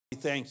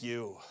thank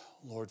you,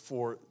 Lord,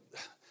 for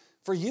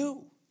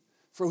you,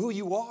 for who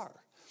you are.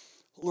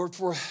 Lord,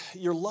 for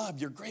your love,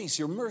 your grace,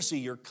 your mercy,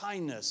 your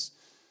kindness.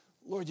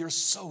 Lord, you're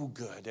so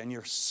good, and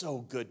you're so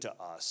good to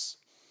us.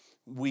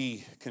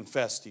 We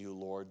confess to you,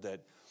 Lord,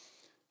 that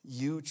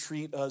you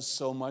treat us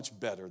so much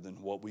better than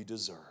what we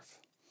deserve.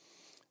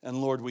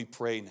 And Lord, we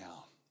pray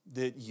now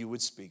that you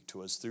would speak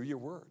to us through your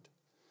word.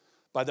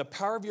 By the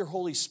power of your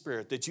Holy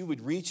Spirit, that you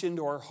would reach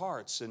into our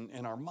hearts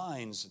and our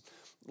minds.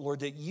 Lord,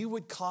 that you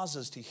would cause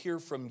us to hear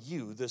from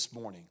you this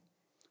morning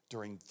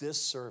during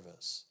this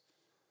service.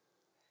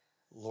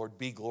 Lord,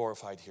 be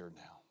glorified here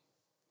now.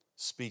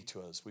 Speak to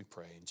us, we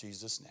pray, in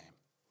Jesus' name.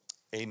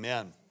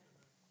 Amen.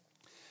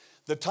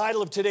 The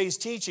title of today's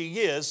teaching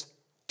is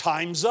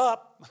Time's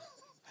Up.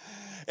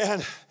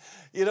 And,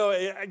 you know,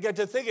 I get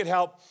to thinking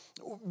how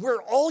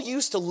we're all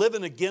used to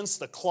living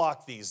against the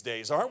clock these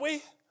days, aren't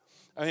we?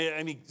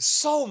 I mean,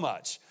 so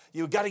much.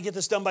 You've got to get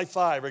this done by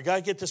 5, or got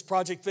to get this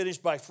project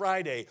finished by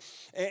Friday.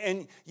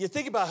 And you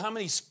think about how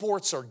many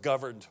sports are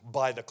governed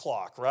by the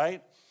clock,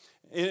 right?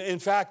 In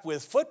fact,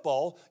 with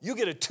football, you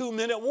get a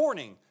 2-minute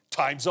warning.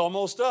 Time's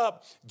almost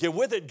up. Get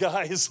with it,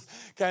 guys,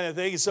 kind of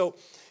thing. So,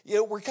 you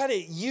know, we're kind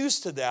of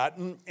used to that.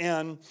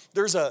 And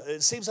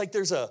it seems like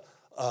there's a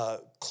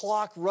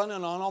clock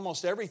running on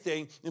almost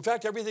everything. In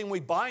fact, everything we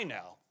buy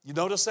now. You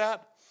notice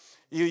that?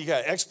 You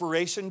got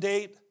expiration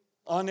date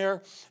on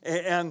there.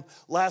 And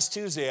last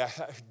Tuesday,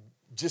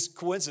 just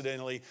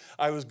coincidentally,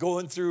 I was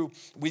going through,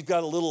 we've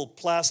got a little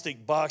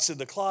plastic box in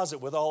the closet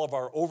with all of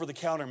our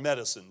over-the-counter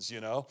medicines, you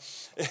know,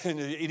 and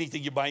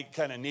anything you might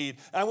kind of need.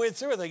 I went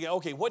through it thinking,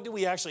 okay, what do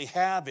we actually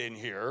have in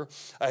here?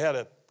 I had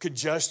a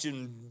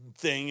congestion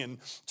thing and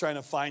trying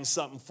to find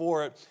something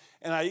for it.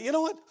 And you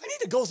know what? I need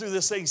to go through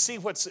this thing, see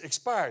what's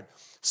expired.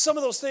 Some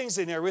of those things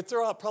in there, we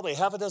throw out probably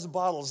half a dozen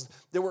bottles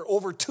that were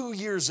over 2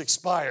 years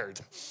expired.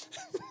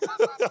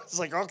 It's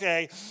like,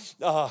 okay.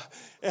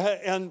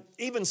 And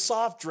even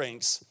soft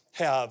drinks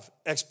have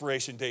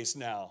expiration dates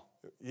now.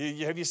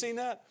 Have you seen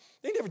that?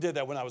 They never did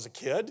that when I was a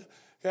kid.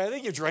 I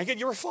think you drank it,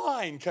 you were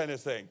fine, kind of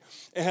thing.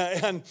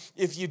 And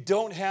if you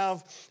don't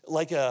have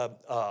like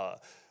an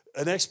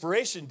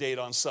expiration date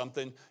on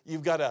something,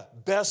 you've got a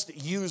best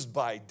used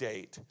by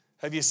date.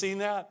 Have you seen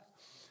that?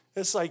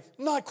 It's like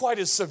not quite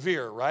as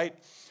severe, right?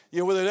 You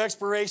know, with an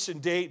expiration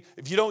date,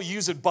 if you don't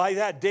use it by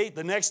that date,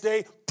 the next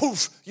day,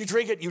 poof, you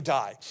drink it, you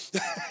die.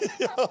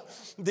 You know,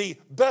 the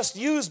best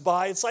used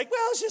by, it's like,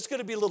 well, it's just going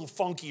to be a little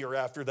funkier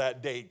after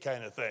that date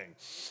kind of thing.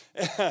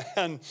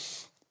 And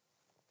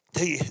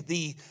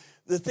the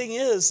thing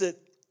is that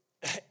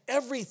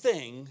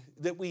everything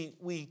that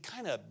we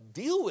kind of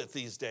deal with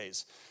these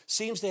days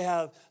seems to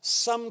have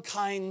some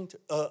kind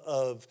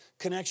of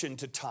connection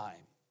to time.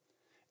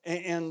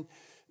 And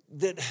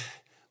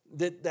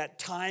that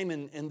time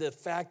and the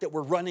fact that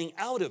we're running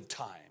out of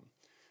time,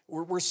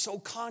 we're so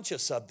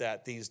conscious of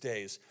that these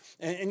days.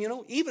 And you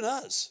know, even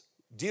us,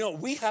 do you know,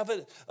 we have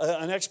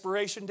an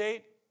expiration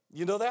date?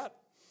 You know that?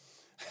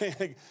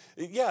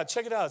 Yeah,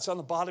 check it out. It's on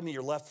the bottom of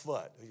your left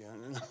foot.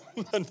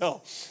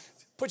 No,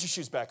 put your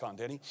shoes back on,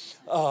 Denny.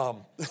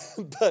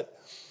 But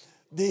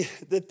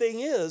the thing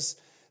is,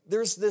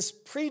 there's this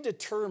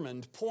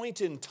predetermined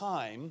point in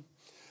time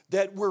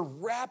that we're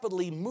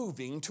rapidly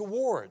moving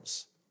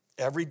towards.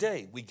 Every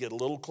day we get a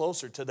little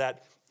closer to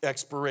that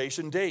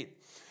expiration date.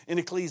 In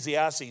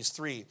Ecclesiastes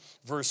 3,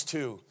 verse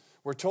 2,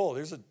 we're told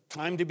there's a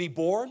time to be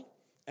born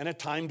and a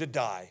time to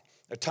die,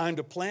 a time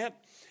to plant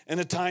and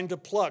a time to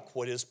pluck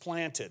what is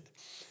planted.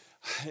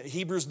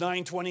 Hebrews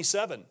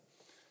 9:27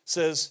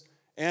 says,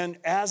 and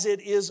as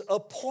it is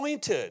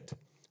appointed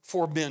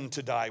for men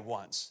to die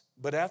once,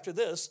 but after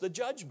this, the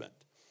judgment.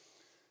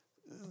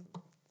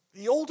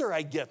 The older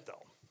I get, though,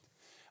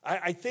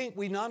 I think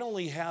we not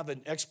only have an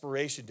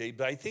expiration date,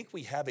 but I think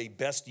we have a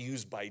best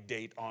used by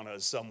date on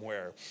us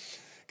somewhere.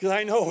 Because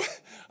I know,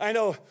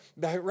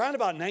 around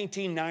about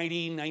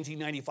 1990,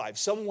 1995,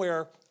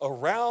 somewhere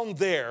around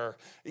there,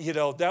 you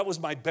know, that was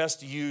my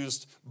best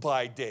used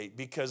by date.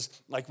 Because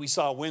like we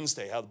saw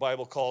Wednesday, how the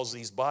Bible calls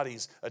these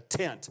bodies a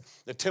tent,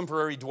 a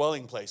temporary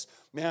dwelling place.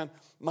 Man,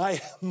 my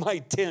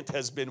tent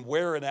has been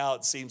wearing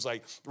out, seems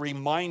like,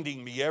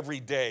 reminding me every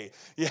day.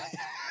 Yeah,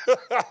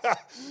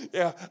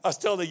 yeah. I was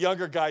telling the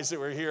younger guys that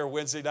were here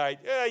Wednesday night,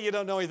 yeah, you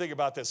don't know anything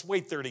about this.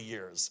 Wait 30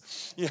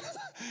 years. Yeah.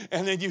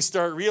 And then you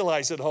start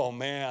realizing, oh,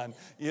 man,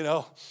 you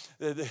know,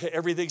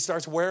 everything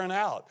starts wearing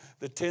out.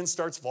 The tent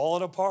starts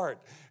falling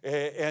apart.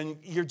 And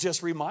you're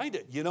just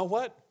reminded, you know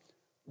what?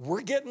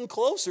 We're getting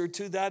closer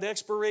to that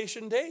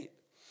expiration date.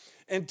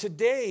 And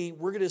today,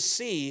 we're going to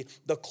see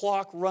the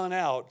clock run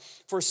out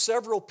for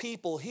several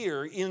people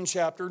here in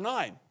chapter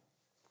 9.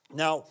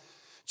 Now,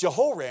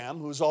 Jehoram,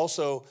 who's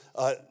also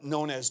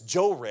known as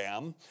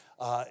Joram,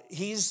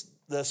 he's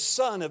the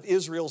son of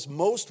Israel's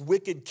most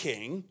wicked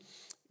king,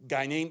 a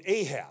guy named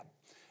Ahab.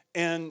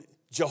 And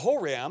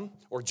Joram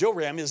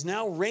is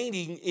now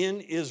reigning in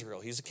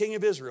Israel. He's the king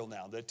of Israel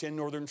now, the 10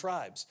 northern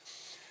tribes.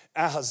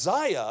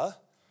 Ahaziah,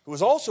 who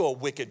was also a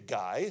wicked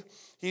guy,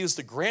 he was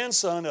the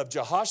grandson of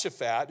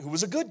Jehoshaphat, who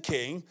was a good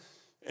king,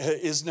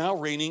 is now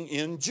reigning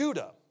in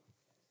Judah.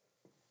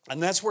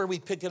 And that's where we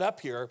pick it up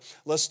here.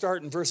 Let's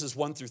start in verses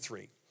 1 through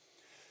 3.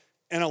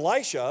 And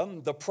Elisha,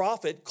 the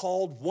prophet,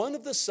 called one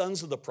of the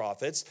sons of the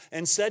prophets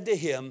and said to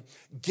him,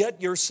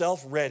 "Get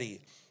yourself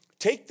ready.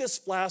 Take this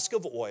flask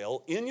of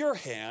oil in your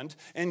hand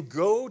and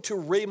go to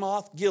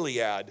Ramoth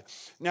Gilead.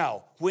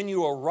 Now, when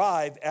you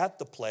arrive at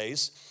the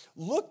place,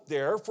 look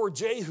there for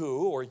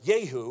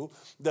Jehu,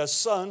 the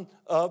son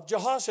of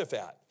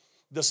Jehoshaphat,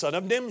 the son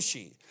of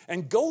Nimshi,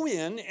 and go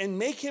in and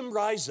make him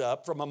rise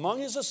up from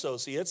among his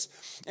associates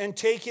and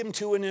take him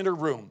to an inner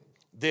room.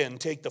 Then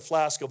take the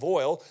flask of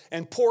oil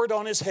and pour it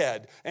on his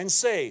head and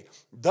say,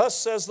 'Thus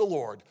says the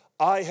Lord,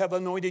 I have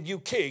anointed you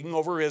king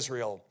over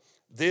Israel.'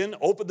 Then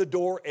open the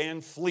door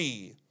and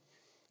flee,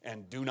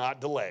 and do not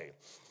delay."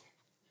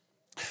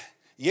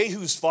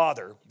 Jehu's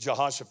father,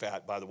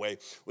 Jehoshaphat, by the way,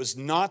 was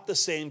not the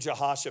same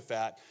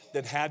Jehoshaphat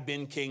that had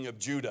been king of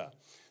Judah.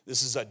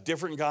 This is a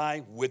different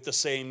guy with the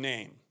same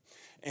name.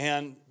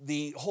 And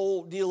the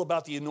whole deal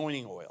about the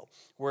anointing oil,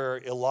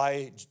 where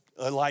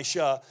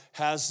Elisha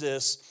has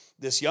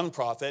this young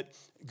prophet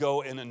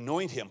go and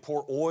anoint him,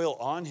 pour oil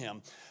on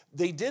him.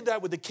 They did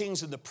that with the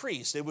kings and the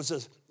priests. It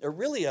was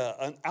really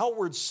an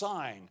outward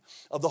sign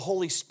of the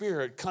Holy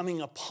Spirit coming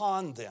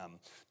upon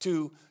them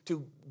to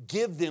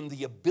give them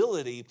the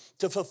ability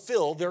to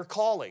fulfill their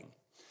calling.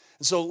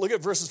 And so look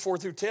at verses 4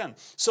 through 10.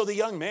 So the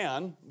young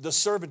man, the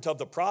servant of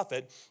the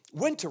prophet,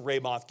 went to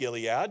Ramoth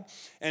Gilead,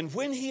 and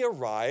when he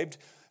arrived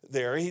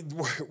there,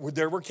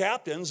 there were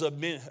captains of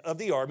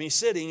the army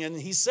sitting,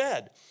 and he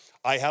said,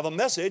 "I have a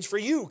message for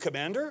you,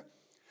 commander."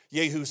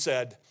 Jehu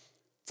said,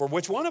 "For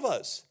which one of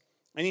us?"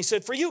 And he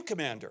said, "For you,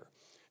 commander."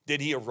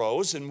 Then he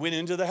arose and went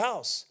into the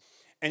house,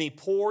 and he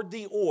poured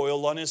the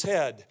oil on his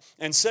head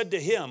and said to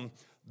him,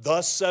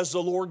 "Thus says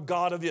the Lord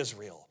God of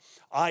Israel,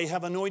 I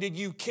have anointed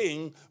you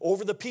king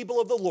over the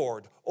people of the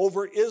Lord,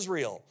 over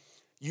Israel.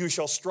 You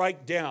shall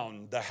strike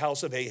down the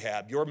house of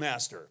Ahab, your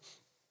master,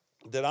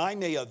 that I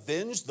may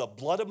avenge the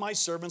blood of my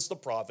servants, the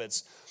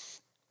prophets,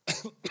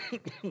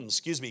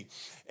 excuse me,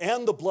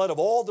 and the blood of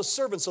all the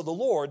servants of the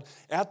Lord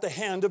at the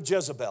hand of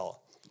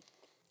Jezebel.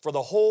 For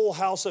the whole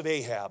house of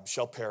Ahab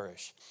shall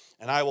perish.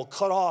 And I will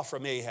cut off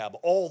from Ahab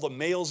all the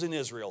males in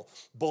Israel,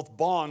 both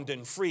bond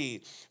and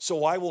free.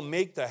 So I will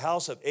make the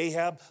house of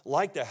Ahab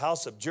like the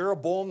house of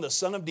Jeroboam, the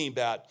son of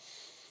Nebat,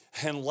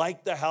 and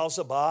like the house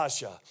of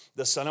Baasha,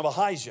 the son of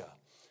Ahijah.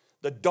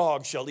 The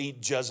dog shall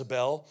eat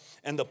Jezebel,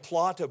 and on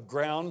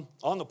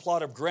the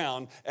plot of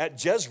ground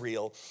at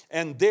Jezreel,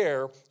 and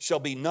there shall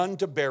be none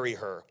to bury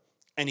her.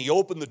 And he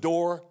opened the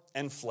door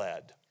and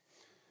fled.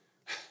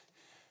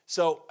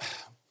 So,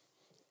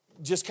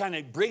 just kind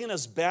of bringing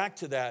us back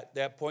to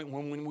that point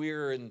when we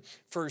were in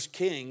 1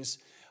 Kings,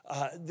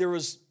 there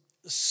was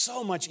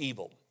so much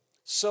evil,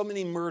 so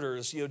many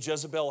murders.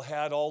 Jezebel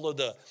had all of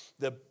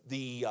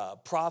the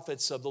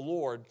prophets of the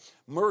Lord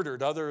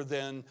murdered, other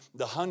than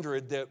the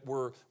 100 that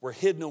were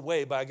hidden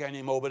away by a guy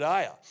named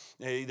Obadiah.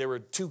 There were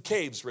 2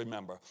 caves,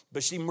 remember,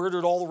 but she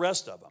murdered all the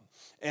rest of them.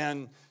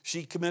 And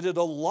she committed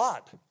a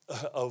lot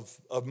of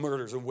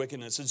murders and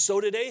wickedness, and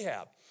so did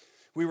Ahab.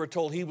 We were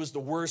told he was the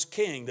worst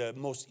king, the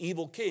most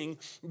evil king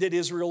that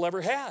Israel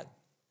ever had.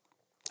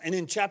 And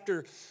in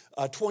chapter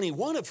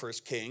 21 of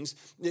 1 Kings,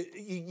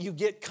 you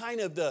get kind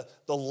of the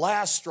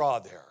last straw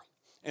there.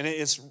 And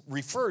it's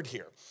referred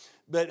here.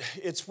 But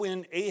it's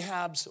when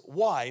Ahab's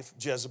wife,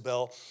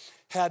 Jezebel,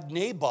 had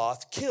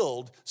Naboth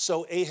killed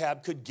so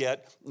Ahab could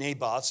get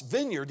Naboth's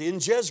vineyard in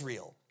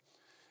Jezreel.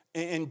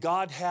 And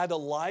God had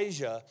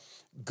Elijah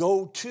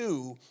go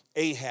to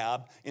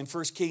Ahab in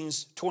 1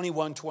 Kings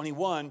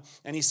 21:21,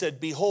 and he said,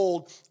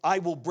 "Behold, I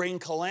will bring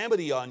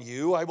calamity on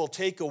you. I will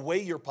take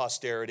away your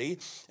posterity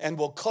and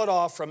will cut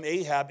off from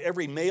Ahab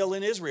every male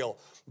in Israel,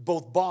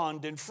 both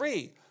bond and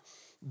free."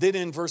 Then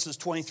in verses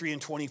 23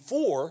 and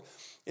 24,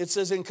 it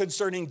says, "And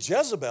concerning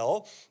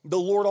Jezebel, the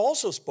Lord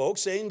also spoke,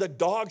 saying, the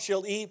dog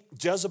shall eat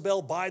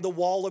Jezebel by the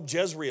wall of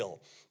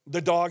Jezreel.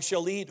 The dog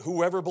shall eat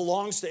whoever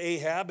belongs to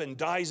Ahab and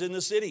dies in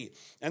the city,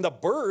 and the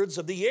birds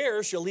of the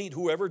air shall eat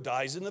whoever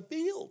dies in the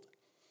field."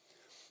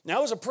 Now,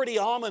 it was a pretty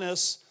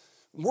ominous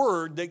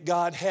word that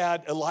God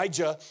had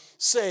Elijah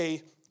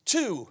say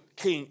to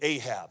King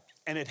Ahab,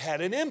 and it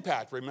had an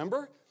impact,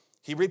 remember?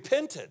 He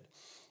repented.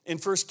 In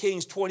 1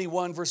 Kings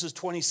 21, verses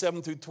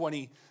 27 through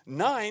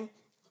 29,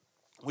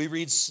 we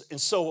read,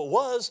 "And so it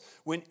was,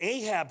 when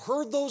Ahab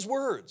heard those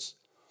words,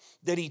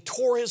 that he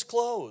tore his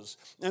clothes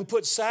and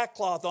put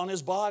sackcloth on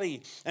his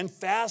body and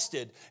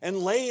fasted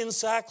and lay in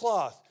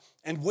sackcloth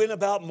and went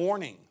about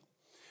mourning.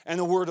 And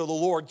the word of the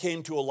Lord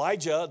came to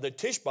Elijah the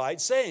Tishbite,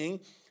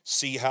 saying,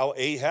 see how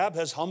Ahab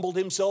has humbled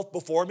himself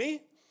before me?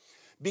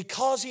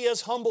 Because he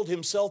has humbled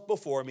himself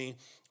before me,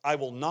 I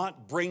will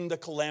not bring the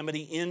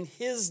calamity in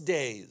his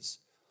days.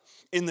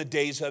 In the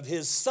days of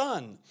his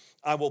son,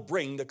 I will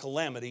bring the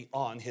calamity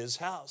on his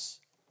house."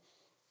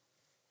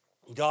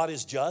 God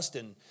is just,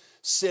 and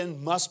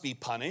sin must be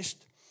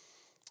punished.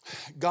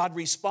 God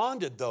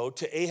responded, though,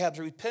 to Ahab's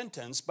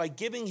repentance by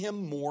giving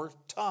him more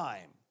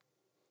time.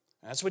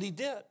 That's what he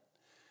did.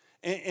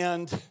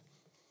 And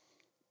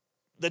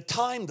the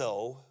time,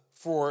 though,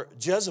 for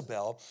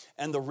Jezebel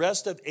and the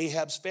rest of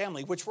Ahab's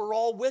family, which were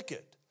all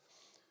wicked.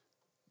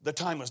 The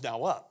time was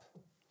now up.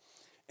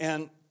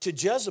 And to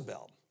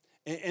Jezebel,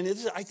 and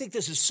I think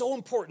this is so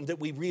important that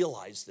we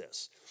realize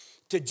this,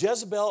 to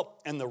Jezebel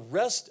and the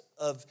rest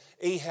of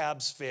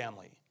Ahab's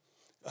family,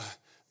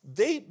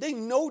 they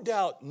no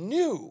doubt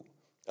knew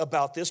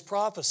about this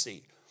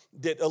prophecy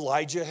that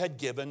Elijah had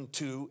given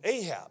to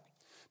Ahab.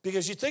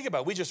 Because you think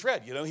about it, we just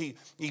read,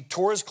 he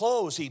tore his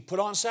clothes, he put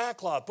on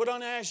sackcloth, put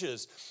on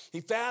ashes,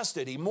 he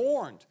fasted, he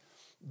mourned.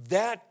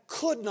 That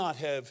could not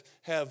have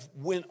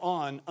went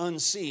on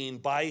unseen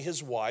by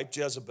his wife,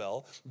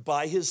 Jezebel,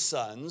 by his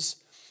sons,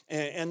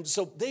 and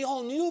so they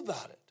all knew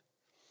about it.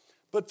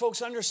 But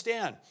folks,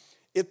 understand,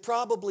 it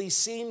probably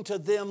seemed to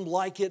them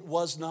like it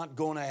was not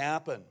going to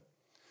happen.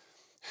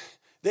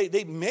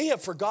 They may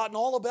have forgotten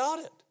all about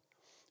it.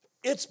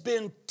 It's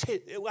been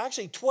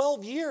actually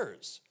 12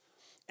 years,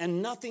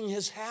 and nothing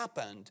has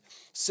happened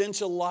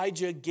since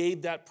Elijah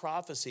gave that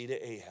prophecy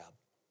to Ahab.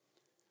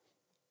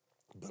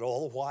 But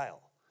all the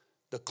while,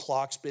 the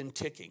clock's been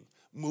ticking,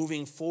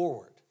 moving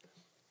forward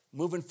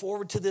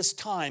to this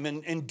time.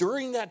 And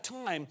during that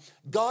time,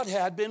 God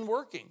had been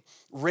working,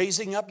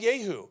 raising up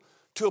Jehu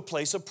to a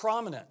place of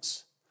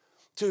prominence,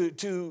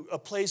 to a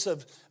place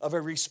of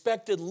a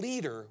respected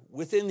leader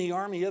within the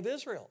army of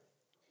Israel.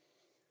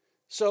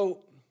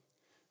 So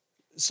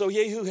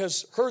Jehu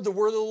has heard the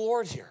word of the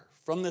Lord here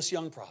from this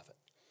young prophet.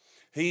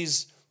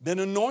 He's been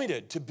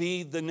anointed to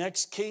be the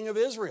next king of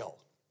Israel.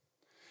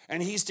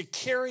 And he's to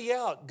carry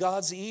out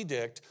God's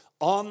edict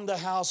on the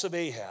house of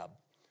Ahab.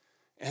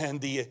 And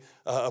the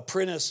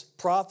apprentice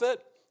prophet,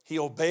 he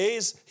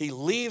obeys, he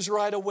leaves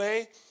right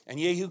away, and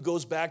Jehu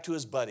goes back to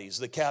his buddies,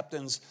 the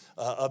captains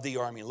of the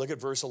army. Look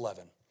at verse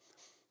 11.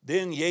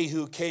 Then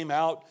Jehu came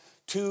out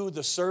to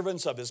the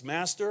servants of his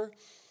master,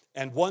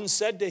 and one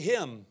said to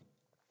him,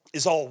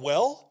 "Is all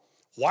well?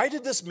 Why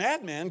did this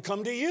madman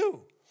come to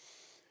you?"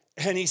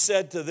 And he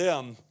said to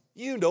them,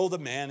 "You know the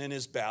man and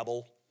his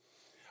babble."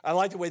 I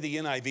like the way the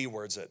NIV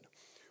words it.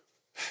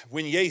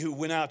 When Jehu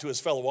went out to his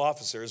fellow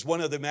officers,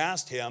 one of them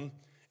asked him,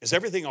 "Is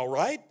everything all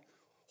right?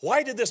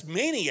 Why did this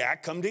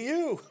maniac come to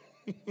you?"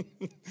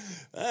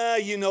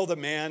 You know the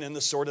man and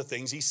the sort of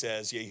things he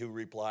says, Jehu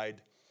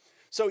replied.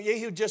 So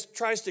Jehu just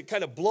tries to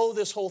kind of blow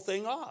this whole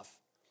thing off.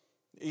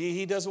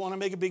 He doesn't want to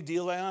make a big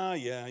deal.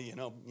 Yeah, you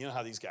know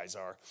how these guys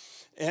are.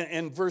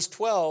 And verse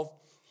 12,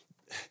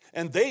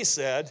 and they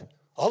said,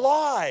 "A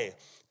lie,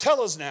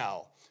 tell us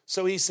now."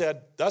 So he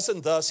said, "Thus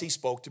and thus he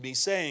spoke to me,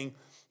 saying,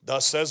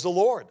 Thus says the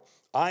Lord,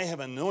 I have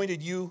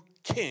anointed you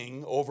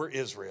king over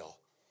Israel."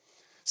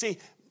 See,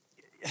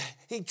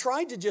 he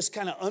tried to just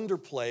kind of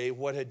underplay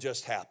what had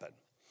just happened.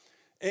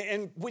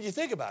 And when you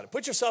think about it,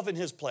 put yourself in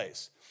his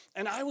place.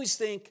 And I always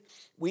think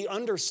we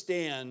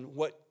understand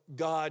what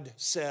God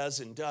says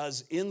and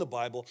does in the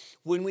Bible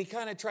when we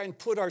kind of try and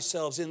put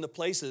ourselves in the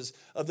places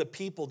of the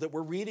people that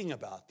we're reading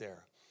about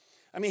there.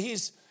 I mean,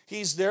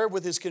 he's there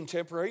with his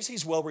contemporaries.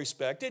 He's well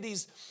respected.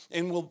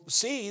 And we'll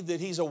see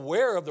that he's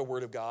aware of the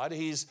Word of God.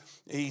 He's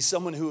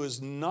someone who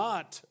is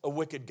not a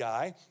wicked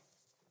guy.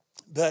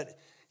 But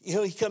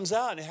he comes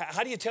out, and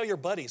how do you tell your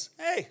buddies,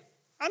 "Hey,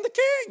 I'm the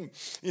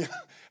king"?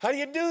 How do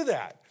you do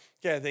that?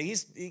 Yeah,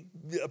 he's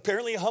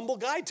apparently a humble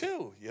guy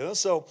too.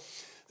 So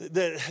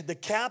the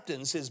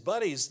captains, his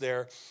buddies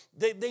there,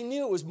 they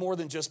knew it was more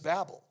than just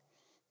babble.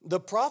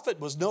 The prophet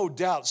was no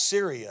doubt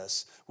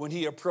serious when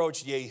he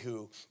approached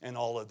Jehu and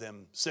all of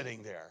them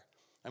sitting there.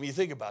 I mean, you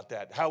think about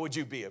that. How would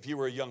you be if you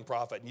were a young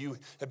prophet and you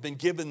have been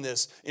given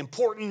this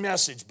important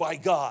message by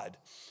God?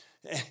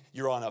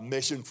 You're on a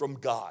mission from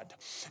God.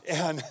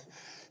 And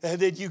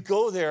then you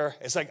go there,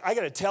 it's like, I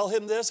got to tell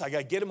him this. I got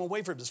to get him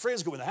away from his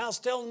friends, go in the house,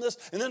 tell him this,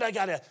 and then I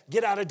got to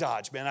get out of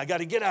Dodge, man. I got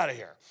to get out of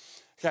here,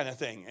 kind of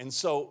thing. And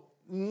so,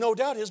 no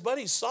doubt his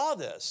buddies saw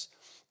this.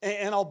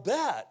 And I'll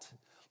bet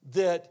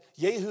that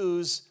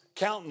Jehu's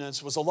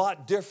countenance was a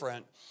lot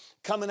different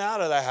coming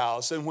out of the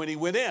house than when he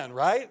went in,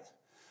 right?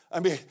 I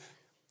mean,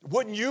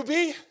 wouldn't you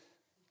be?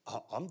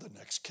 I'm the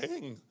next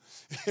king.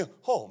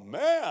 Oh,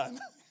 man.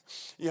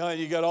 And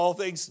you got all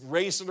things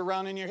racing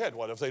around in your head.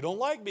 What if they don't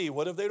like me?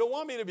 What if they don't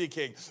want me to be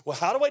king? Well,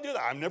 how do I do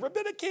that? I've never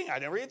been a king. I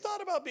never even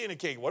thought about being a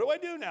king. What do I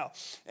do now?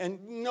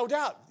 And no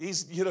doubt,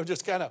 he's,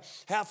 just kind of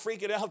half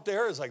freaking out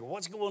there. It's like,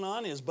 what's going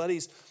on? His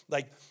buddy's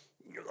like,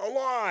 "A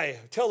lie,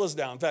 tell us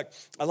now." In fact,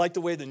 I like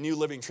the way the New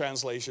Living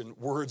Translation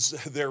words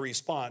their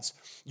response.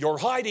 "You're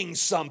hiding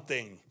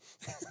something,"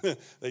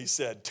 they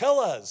said. "Tell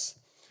us."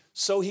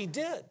 So he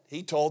did.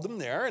 He told them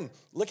there, and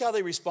look how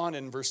they responded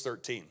in verse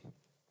 13.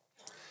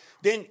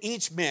 Then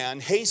each man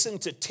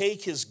hastened to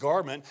take his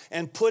garment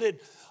and put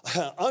it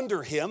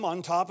under him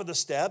on top of the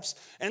steps,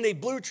 and they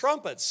blew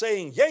trumpets,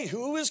 saying,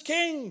 "Jehu is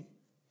king!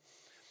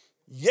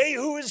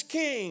 Jehu is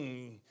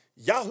king!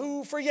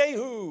 Yahoo for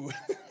Jehu!"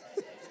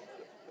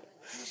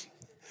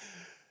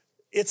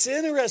 It's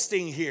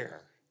interesting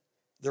here.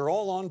 They're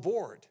all on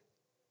board.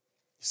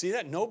 You see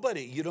that?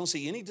 You don't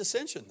see any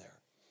dissension there.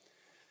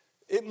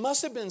 It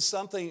must have been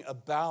something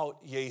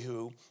about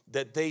Jehu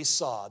that they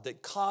saw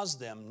that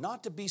caused them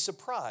not to be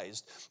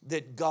surprised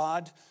that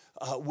God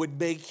would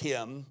make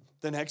him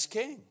the next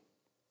king.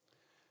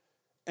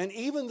 And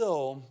even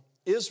though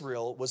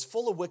Israel was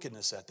full of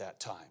wickedness at that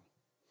time,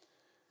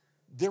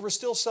 there were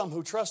still some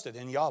who trusted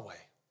in Yahweh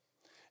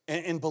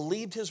and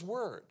believed his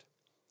word.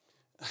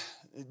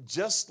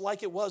 Just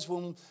like it was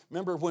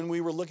remember when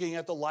we were looking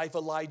at the life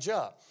of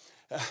Elijah,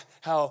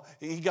 how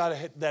he got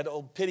that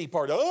old pity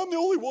part, I'm the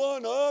only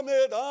one, I'm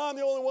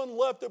the only one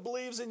left that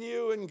believes in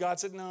you. And God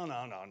said,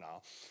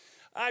 no.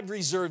 I've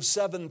reserved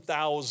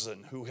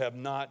 7,000 who have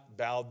not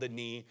bowed the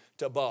knee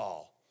to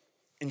Baal.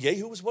 And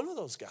Jehu was one of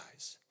those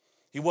guys.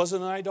 He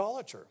wasn't an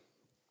idolater.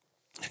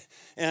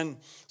 And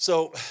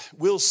so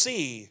we'll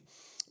see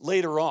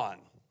later on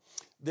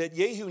that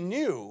Jehu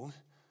knew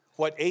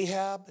what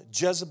Ahab,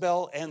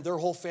 Jezebel, and their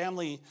whole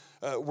family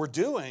were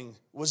doing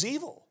was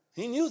evil.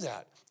 He knew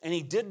that, and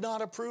he did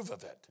not approve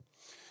of it.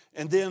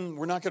 And then,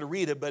 we're not going to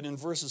read it, but in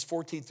verses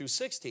 14 through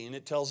 16,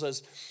 it tells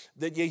us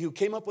that Jehu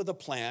came up with a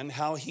plan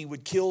how he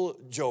would kill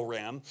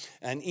Joram.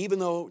 And even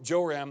though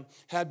Joram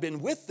had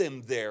been with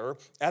them there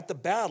at the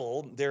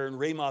battle, there in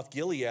Ramoth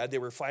Gilead, they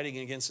were fighting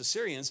against the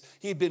Syrians.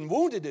 He had been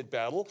wounded at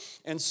battle,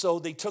 and so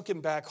they took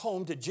him back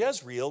home to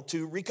Jezreel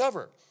to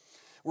recover.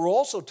 We're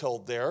also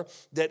told there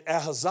that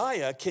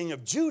Ahaziah, king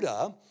of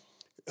Judah,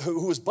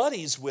 who was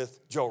buddies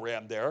with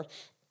Joram there,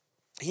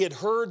 he had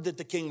heard that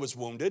the king was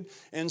wounded,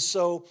 and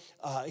so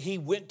he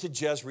went to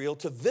Jezreel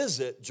to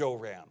visit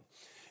Joram.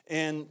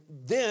 And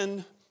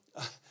then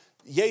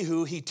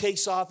Jehu, he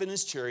takes off in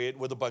his chariot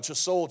with a bunch of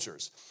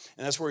soldiers.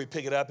 And that's where we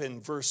pick it up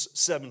in verse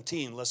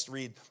 17. Let's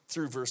read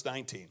through verse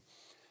 19.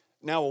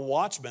 Now a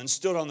watchman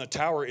stood on the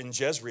tower in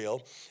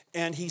Jezreel,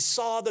 and he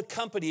saw the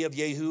company of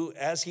Jehu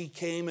as he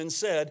came and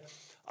said,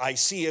 I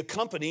see a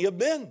company of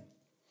men.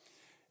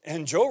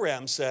 And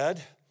Joram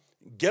said,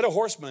 get a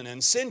horseman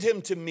and send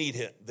him to meet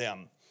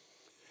them.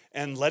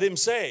 And let him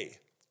say,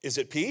 is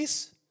it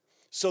peace?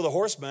 So the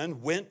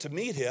horseman went to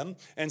meet him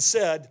and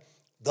said,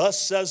 thus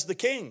says the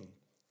king,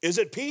 is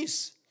it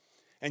peace?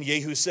 And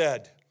Jehu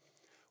said,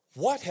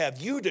 what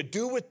have you to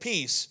do with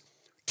peace?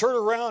 Turn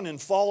around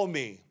and follow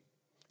me.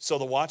 So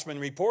the watchman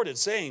reported,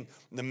 saying,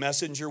 the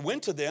messenger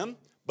went to them,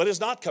 but is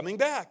not coming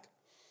back.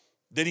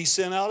 Then he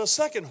sent out a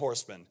second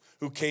horseman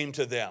who came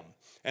to them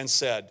and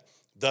said,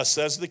 thus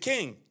says the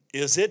king,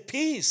 is it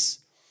peace?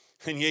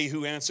 And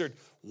Jehu answered,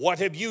 what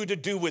have you to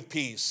do with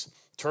peace?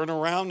 Turn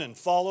around and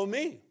follow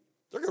me.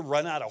 They're going to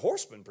run out of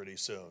horsemen pretty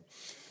soon.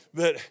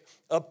 But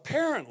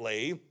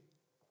apparently,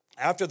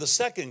 after the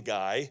second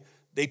guy,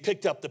 they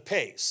picked up the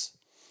pace.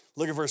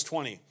 Look at verse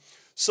 20.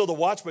 So the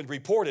watchman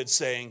reported,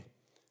 saying,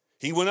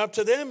 he went up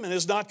to them and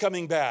is not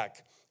coming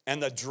back.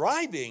 And the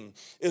driving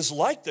is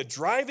like the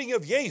driving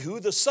of Jehu,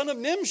 the son of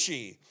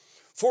Nimshi,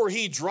 for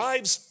he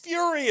drives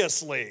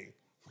furiously.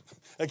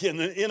 Again,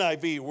 the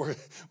NIV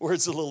where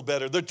it's a little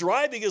better. The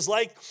driving is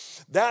like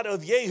that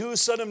of Jehu,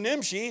 son of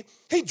Nimshi.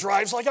 He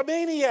drives like a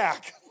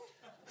maniac.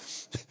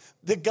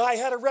 The guy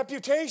had a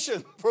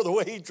reputation for the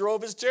way he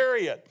drove his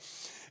chariot.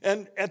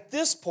 And at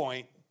this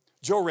point,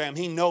 Joram,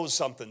 he knows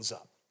something's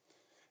up.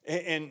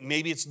 And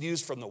maybe it's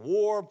news from the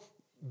war.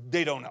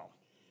 They don't know.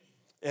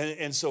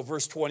 And so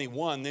verse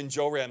 21, then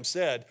Joram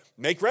said,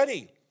 make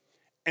ready.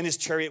 And his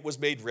chariot was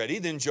made ready.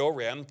 Then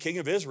Joram, king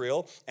of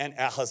Israel, and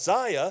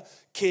Ahaziah,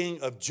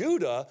 king of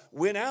Judah,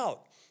 went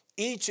out,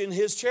 each in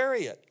his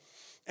chariot.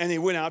 And they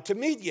went out to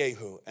meet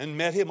Jehu and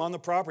met him on the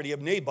property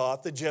of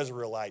Naboth the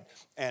Jezreelite.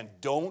 And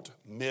don't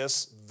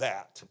miss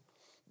that.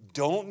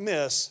 Don't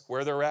miss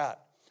where they're at,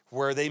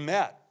 where they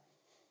met.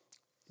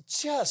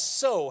 Just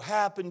so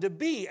happened to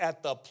be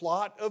at the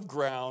plot of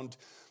ground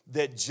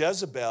that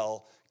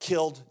Jezebel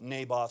killed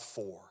Naboth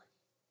for.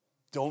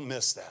 Don't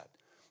miss that.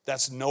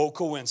 That's no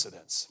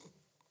coincidence.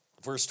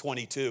 Verse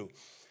 22,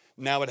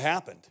 now it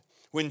happened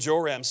when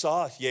Joram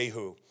saw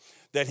Jehu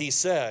that he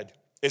said,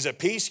 is it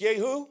peace,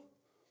 Jehu?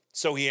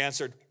 So he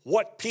answered,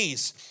 what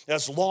peace,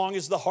 as long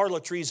as the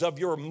harlotries of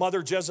your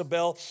mother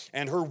Jezebel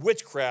and her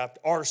witchcraft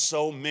are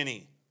so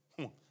many?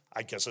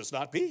 I guess it's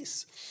not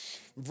peace.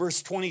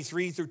 Verse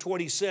 23 through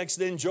 26,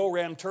 then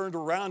Joram turned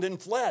around and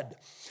fled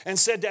and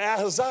said to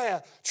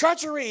Ahaziah,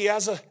 treachery,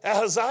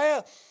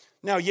 Ahaziah.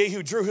 Now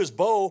Jehu drew his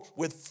bow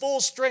with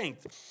full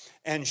strength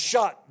and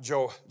shot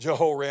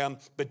Jehoram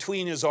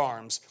between his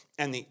arms,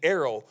 and the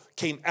arrow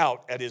came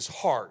out at his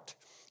heart,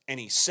 and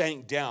he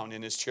sank down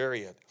in his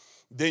chariot.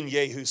 Then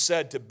Jehu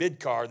said to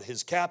Bidkar,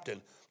 his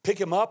captain, pick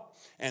him up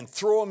and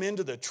throw him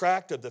into the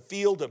tract of the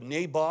field of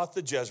Naboth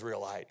the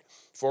Jezreelite.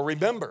 For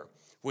remember,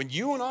 when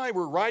you and I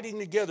were riding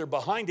together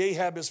behind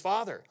Ahab his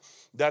father,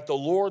 that the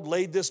Lord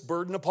laid this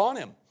burden upon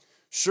him.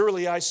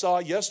 Surely I saw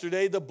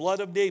yesterday the blood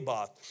of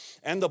Naboth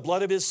and the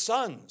blood of his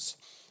sons,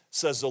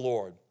 says the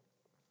Lord.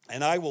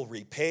 And I will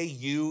repay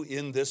you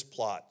in this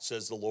plot,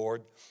 says the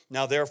Lord.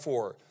 Now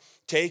therefore,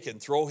 take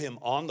and throw him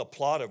on the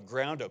plot of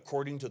ground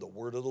according to the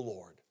word of the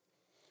Lord.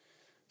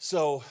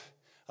 So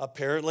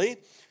apparently,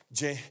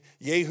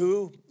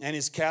 Jehu and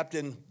his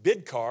captain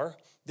Bidkar,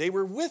 they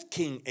were with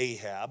King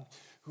Ahab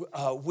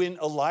when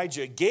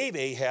Elijah gave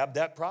Ahab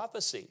that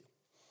prophecy.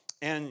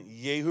 And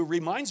Jehu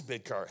reminds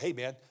Bidkar, hey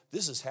man,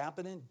 this is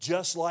happening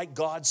just like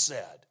God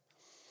said.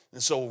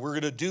 And so we're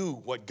going to do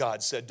what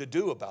God said to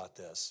do about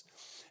this.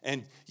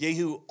 And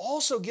Jehu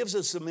also gives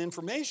us some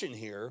information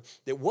here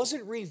that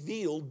wasn't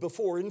revealed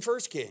before in 1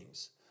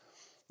 Kings.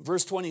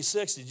 Verse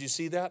 26, did you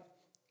see that?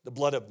 The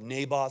blood of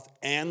Naboth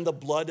and the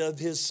blood of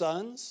his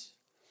sons.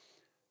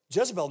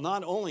 Jezebel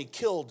not only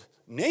killed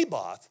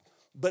Naboth,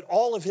 but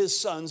all of his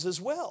sons as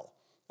well.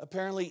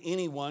 Apparently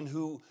anyone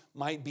who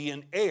might be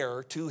an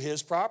heir to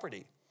his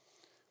property.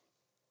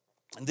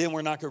 And then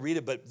we're not going to read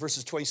it, but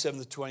verses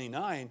 27 to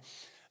 29,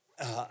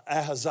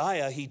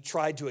 Ahaziah, he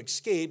tried to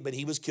escape, but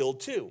he was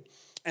killed too.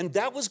 And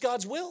that was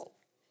God's will.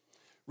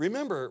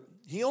 Remember,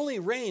 he only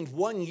reigned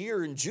 1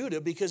 year in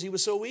Judah because he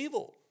was so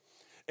evil.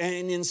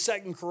 And in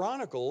 2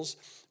 Chronicles,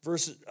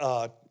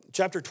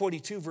 chapter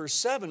 22, verse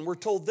 7, we're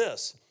told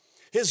this.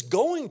 His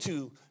going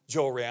to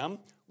Joram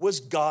was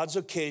God's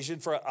occasion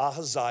for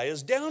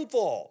Ahaziah's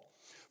downfall.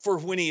 For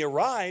when he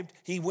arrived,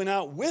 he went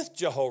out with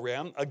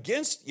Jehoram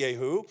against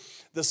Jehu,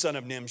 the son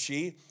of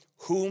Nimshi,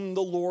 whom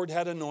the Lord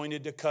had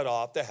anointed to cut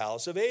off the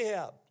house of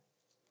Ahab.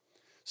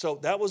 So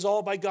that was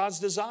all by God's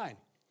design.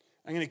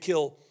 I'm going to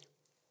kill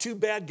 2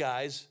 bad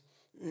guys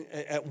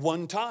at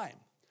one time.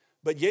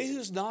 But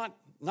Jehu's not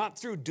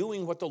through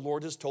doing what the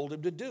Lord has told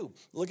him to do.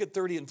 Look at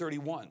 30 and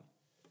 31.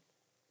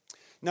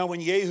 Now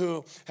when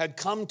Jehu had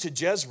come to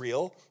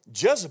Jezreel,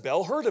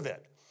 Jezebel heard of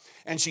it.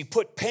 And she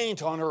put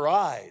paint on her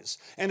eyes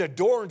and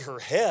adorned her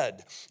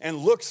head and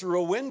looked through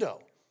a window.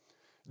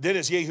 Then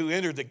as Jehu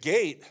entered the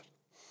gate,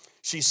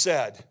 she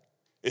said,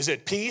 "Is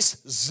it peace,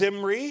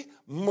 Zimri,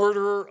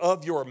 murderer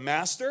of your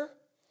master?"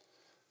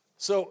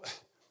 So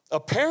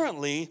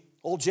apparently,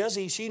 old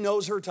Jezzy, she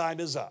knows her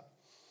time is up.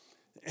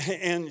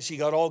 And she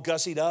got all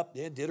gussied up,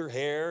 did her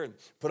hair and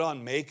put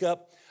on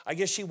makeup. I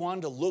guess she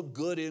wanted to look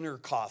good in her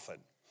coffin.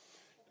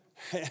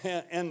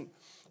 And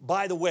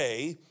by the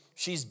way,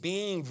 she's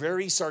being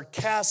very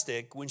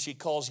sarcastic when she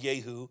calls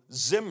Jehu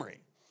Zimri.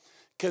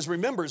 Because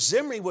remember,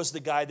 Zimri was the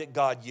guy that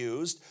God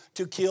used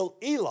to kill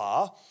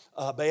Elah,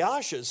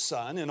 Baasha's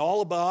son, and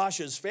all of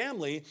Baasha's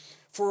family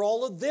for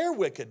all of their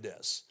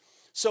wickedness.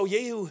 So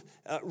Jehu,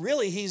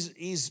 really,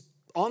 he's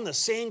on the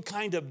same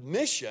kind of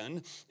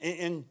mission,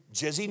 and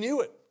Jezzy knew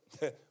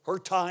it. Her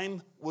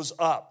time was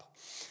up.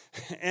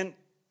 And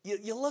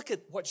you look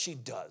at what she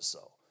does,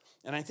 though.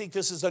 And I think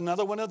this is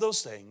another one of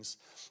those things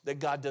that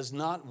God does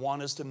not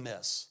want us to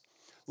miss.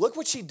 Look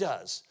what she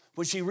does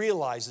when she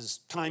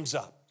realizes time's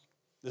up.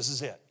 This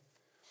is it.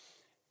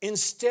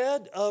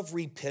 Instead of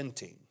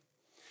repenting,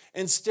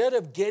 instead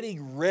of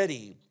getting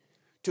ready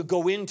to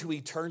go into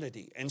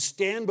eternity and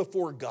stand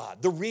before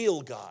God, the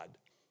real God,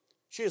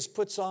 she just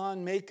puts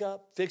on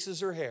makeup,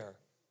 fixes her hair.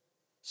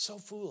 So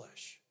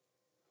foolish.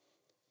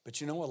 But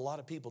you know what? A lot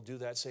of people do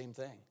that same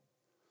thing.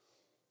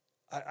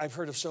 I've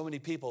heard of so many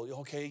people,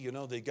 okay, you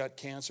know, they got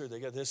cancer, they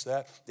got this,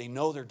 that. They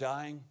know they're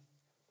dying.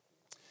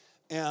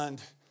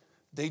 And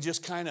they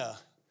just kind of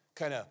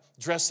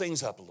dress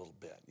things up a little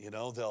bit. You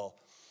know,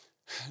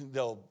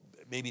 they'll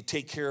maybe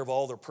take care of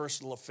all their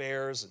personal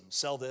affairs and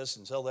sell this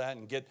and sell that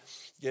and get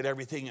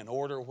everything in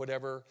order or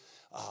whatever.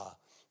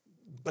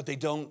 But they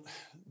don't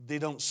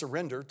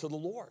surrender to the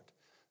Lord.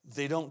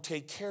 They don't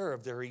take care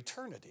of their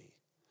eternity.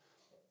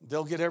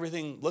 They'll get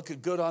everything looking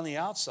good on the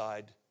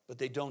outside, but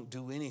they don't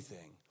do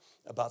anything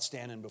about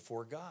standing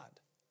before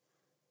God.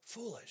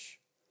 Foolish.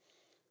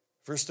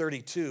 Verse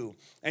 32,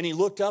 and he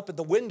looked up at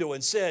the window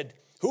and said,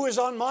 "Who is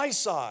on my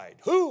side?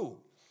 Who?"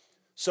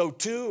 So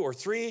 2 or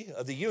 3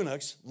 of the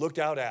eunuchs looked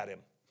out at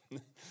him.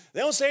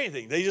 They don't say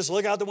anything. They just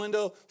look out the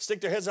window,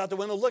 stick their heads out the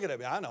window, look at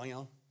him. I know,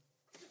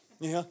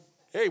 you know,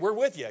 hey, we're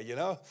with you, you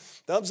know,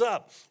 thumbs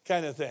up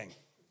kind of thing.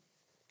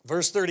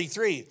 Verse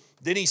 33,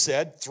 then he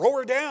said, "Throw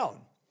her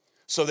down."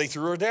 So they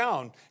threw her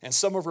down, and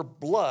some of her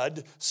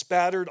blood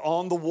spattered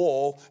on the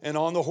wool and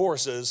on the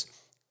horses,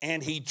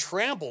 and he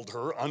trampled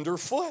her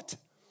underfoot.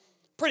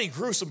 Pretty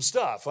gruesome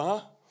stuff,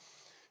 huh?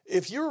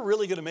 If you're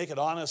really going to make an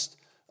honest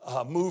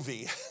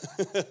movie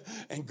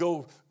and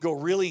go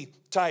really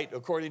tight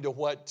according to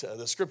what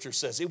the scripture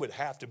says, it would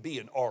have to be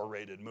an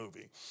R-rated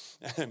movie.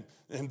 And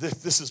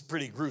this is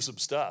pretty gruesome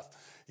stuff.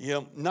 You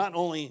know, not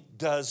only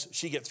does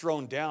she get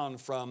thrown down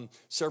from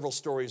several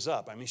stories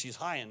up, I mean, she's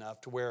high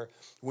enough to where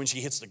when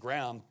she hits the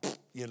ground,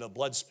 you know,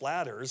 blood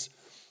splatters.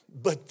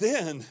 But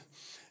then,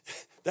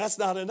 that's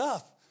not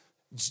enough.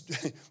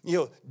 You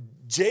know,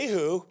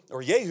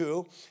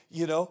 Jehu,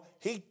 you know,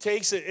 he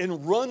takes it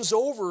and runs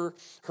over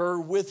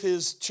her with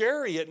his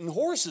chariot and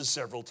horses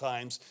several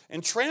times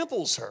and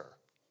tramples her.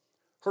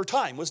 Her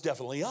time was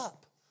definitely up.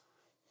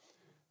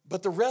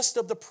 But the rest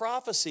of the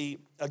prophecy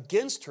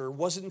against her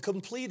wasn't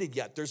completed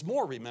yet. There's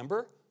more,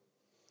 remember?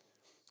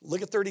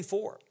 Look at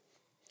 34.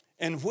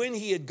 And when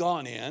he had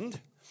gone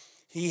in,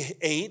 he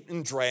ate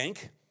and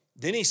drank.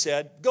 Then he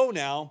said, "Go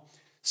now,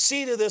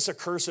 see to this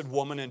accursed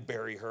woman and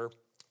bury her,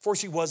 for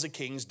she was a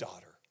king's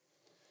daughter."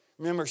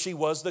 Remember, she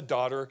was the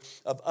daughter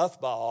of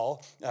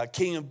Uthbaal,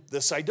 king of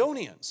the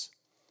Sidonians.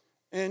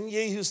 And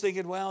Jehu's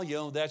thinking, well, you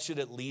know, that should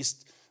at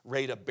least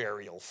rate a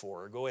burial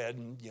for her. Go ahead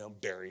and, you know,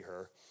 bury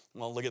her.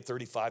 Well, look at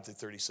 35 to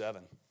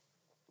 37.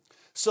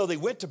 So they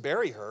went to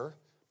bury her,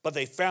 But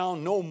they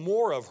found no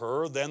more of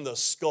her than the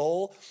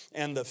skull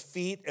and the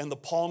feet and the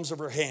palms of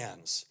her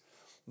hands.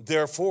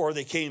 Therefore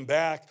they came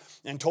back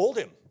and told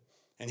him.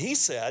 And he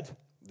said,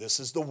 this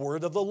is the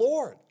word of the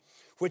Lord,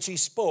 which he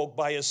spoke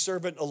by his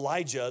servant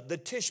Elijah the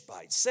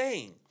Tishbite,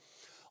 saying,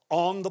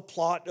 on the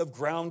plot of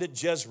ground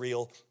at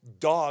Jezreel,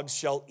 dogs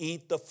shall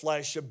eat the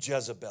flesh of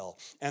Jezebel,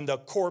 and the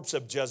corpse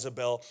of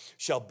Jezebel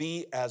shall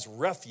be as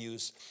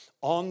refuse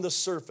on the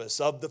surface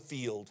of the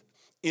field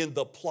in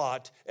the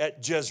plot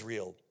at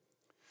Jezreel,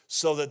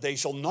 so that they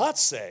shall not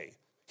say,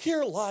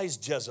 here lies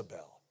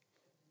Jezebel.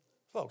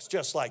 Folks,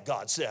 just like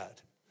God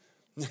said.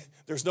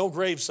 There's no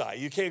gravesite.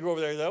 You can't go over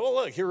there and say, oh,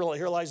 look, here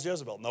lies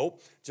Jezebel.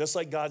 Nope, just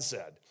like God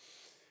said.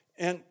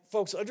 And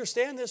folks,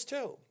 understand this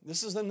too.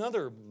 This is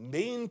another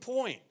main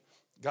point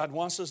God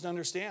wants us to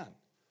understand.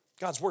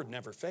 God's word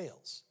never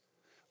fails.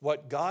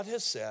 What God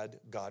has said,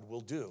 God will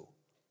do.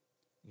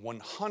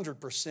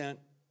 100%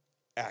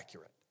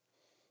 accurate.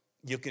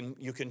 You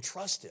can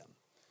trust him.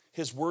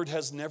 His word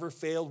has never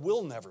failed,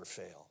 will never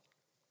fail.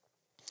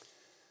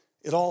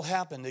 It all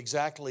happened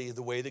exactly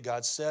the way that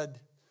God said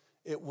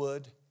it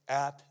would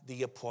at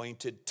the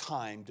appointed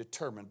time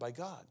determined by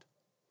God.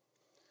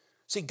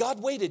 See,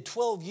 God waited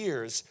 12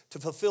 years to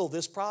fulfill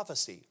this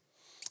prophecy.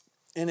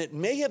 And it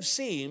may have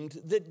seemed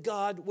that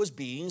God was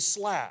being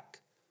slack.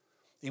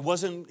 He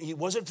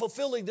wasn't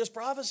fulfilling this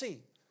prophecy.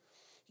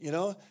 You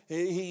know,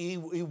 he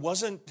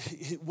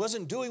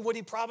wasn't doing what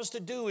he promised to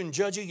do in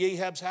judging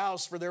Ahab's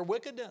house for their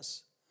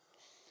wickedness.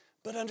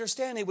 But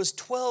understand, it was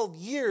 12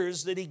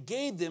 years that he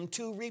gave them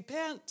to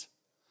repent,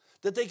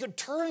 that they could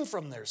turn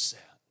from their sin.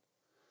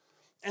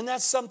 And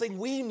that's something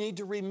we need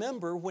to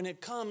remember when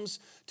it comes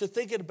to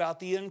thinking about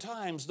the end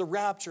times, the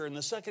rapture and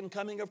the second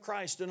coming of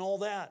Christ and all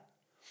that.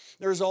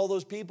 There's all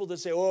those people that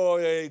say, oh,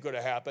 it ain't going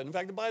to happen. In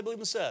fact, the Bible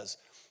even says,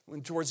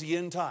 towards the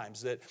end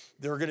times, that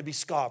there are going to be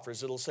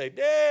scoffers that'll say,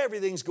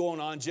 everything's going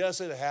on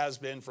just as it has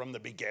been from the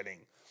beginning.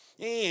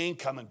 He ain't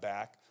coming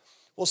back.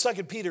 Well,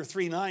 2 Peter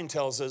 3:9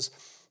 tells us,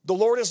 the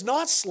Lord is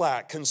not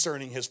slack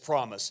concerning his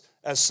promise,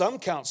 as some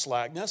count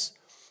slackness,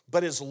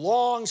 but is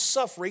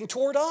long-suffering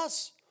toward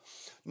us,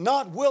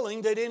 not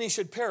willing that any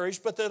should perish,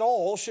 but that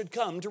all should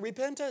come to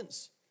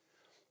repentance.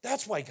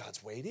 That's why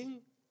God's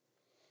waiting,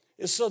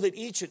 is so that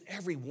each and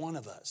every one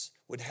of us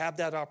would have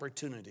that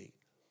opportunity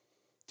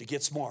to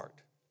get smart,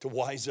 to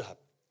wise up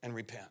and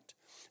repent,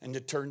 and to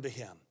turn to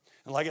him.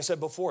 And like I said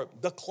before,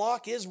 the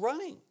clock is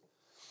running.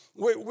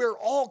 We're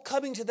all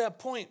coming to that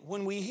point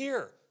when we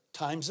hear,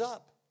 time's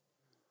up.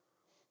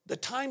 The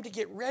time to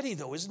get ready,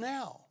 though, is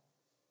now.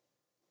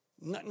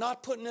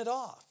 Not putting it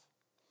off.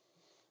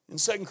 In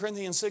 2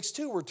 Corinthians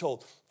 6:2, we're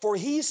told, for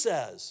he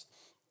says,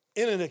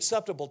 in an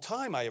acceptable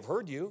time I have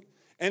heard you,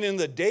 and in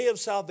the day of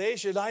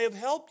salvation I have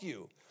helped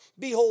you.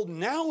 Behold,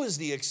 now is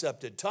the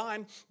accepted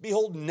time.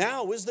 Behold,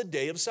 now is the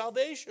day of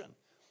salvation.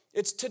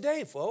 It's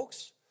today,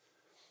 folks.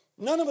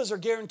 None of us are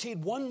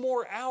guaranteed one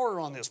more hour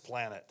on this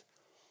planet.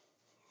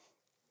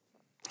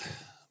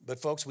 But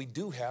folks, we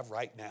do have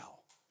right now.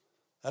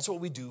 That's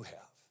what we do have.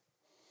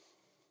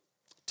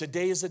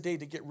 Today is the day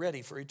to get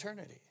ready for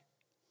eternity,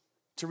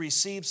 to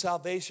receive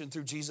salvation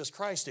through Jesus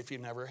Christ if you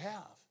never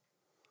have.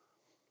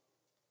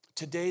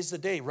 Today's the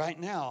day. Right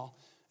now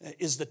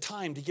is the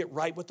time to get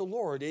right with the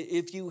Lord.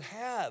 If you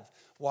have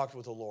walked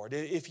with the Lord,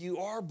 if you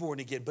are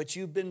born again, but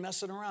you've been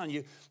messing around,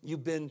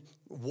 you've been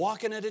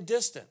walking at a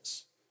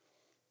distance.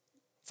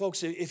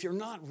 Folks, if you're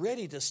not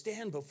ready to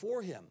stand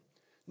before him,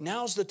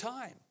 now's the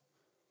time.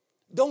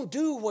 Don't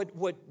do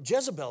what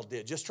Jezebel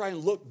did. Just try and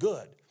look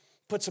good.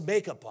 Put some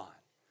makeup on.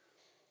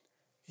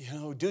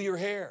 Do your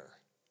hair.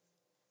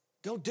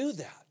 Don't do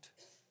that.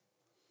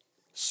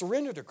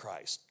 Surrender to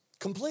Christ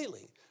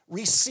completely.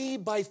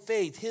 Receive by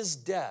faith his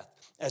death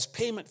as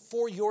payment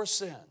for your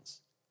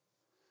sins.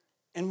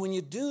 And when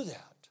you do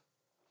that,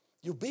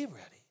 you'll be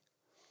ready.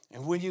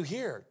 And when you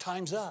hear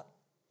time's up,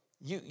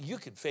 you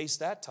can face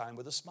that time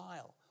with a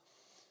smile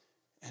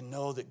and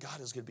know that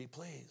God is going to be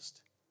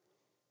pleased.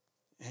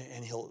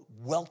 And he'll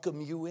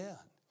welcome you in.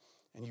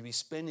 And you'll be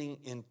spending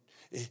in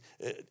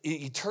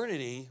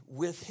eternity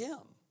with him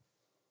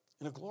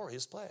in a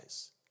glorious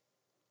place.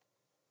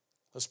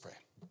 Let's pray.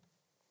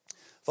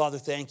 Father,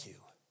 thank you.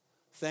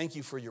 Thank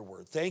you for your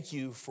word. Thank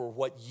you for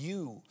what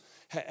you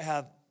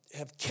have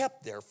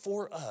kept there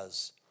for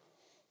us,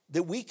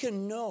 that we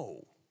can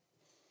know.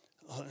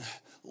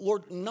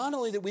 Lord, not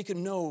only that we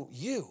can know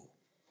you,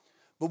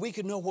 but we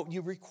can know what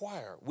you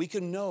require. We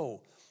can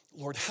know,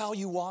 Lord, how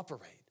you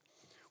operate.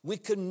 We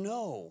can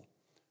know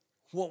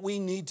what we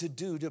need to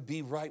do to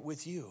be right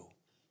with you.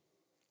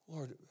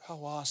 Lord,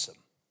 how awesome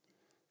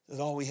that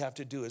all we have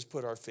to do is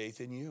put our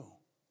faith in you.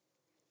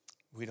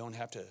 We don't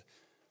have to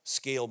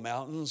scale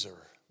mountains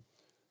or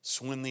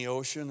swim the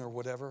ocean or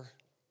whatever.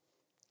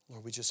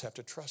 Lord, we just have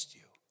to trust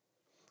you.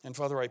 And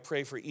Father, I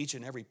pray for each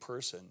and every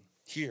person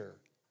here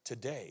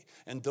today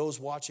and those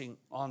watching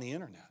on the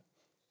internet.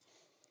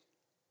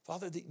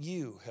 Father, that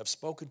you have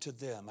spoken to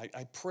them.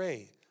 I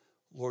pray,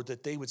 Lord,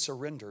 that they would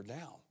surrender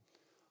now.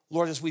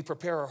 Lord, as we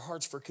prepare our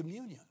hearts for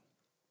communion.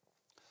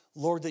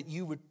 Lord, that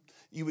you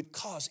you would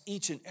cause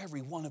each and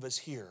every one of us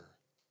here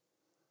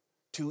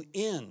to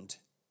end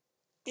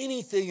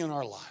anything in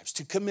our lives,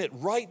 to commit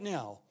right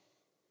now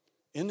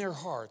in their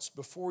hearts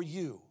before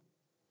you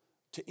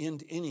to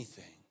end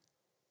anything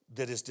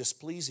that is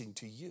displeasing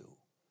to you,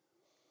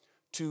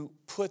 to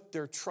put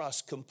their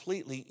trust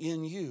completely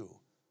in you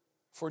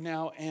for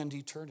now and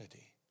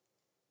eternity.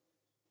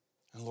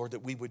 And Lord,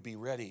 that we would be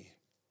ready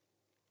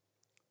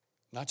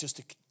not just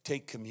to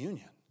take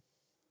communion,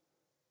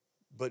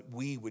 but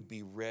we would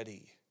be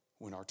ready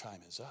when our time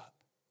is up.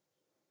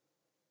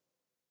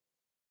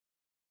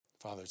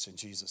 Father, it's in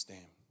Jesus'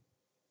 name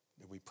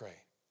that we pray.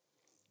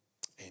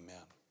 Amen.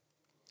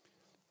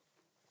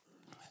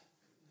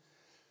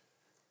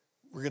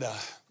 We're going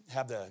to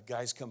have the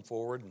guys come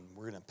forward, and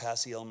we're going to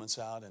pass the elements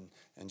out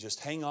and just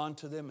hang on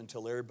to them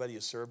until everybody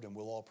is served, and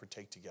we'll all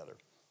partake together.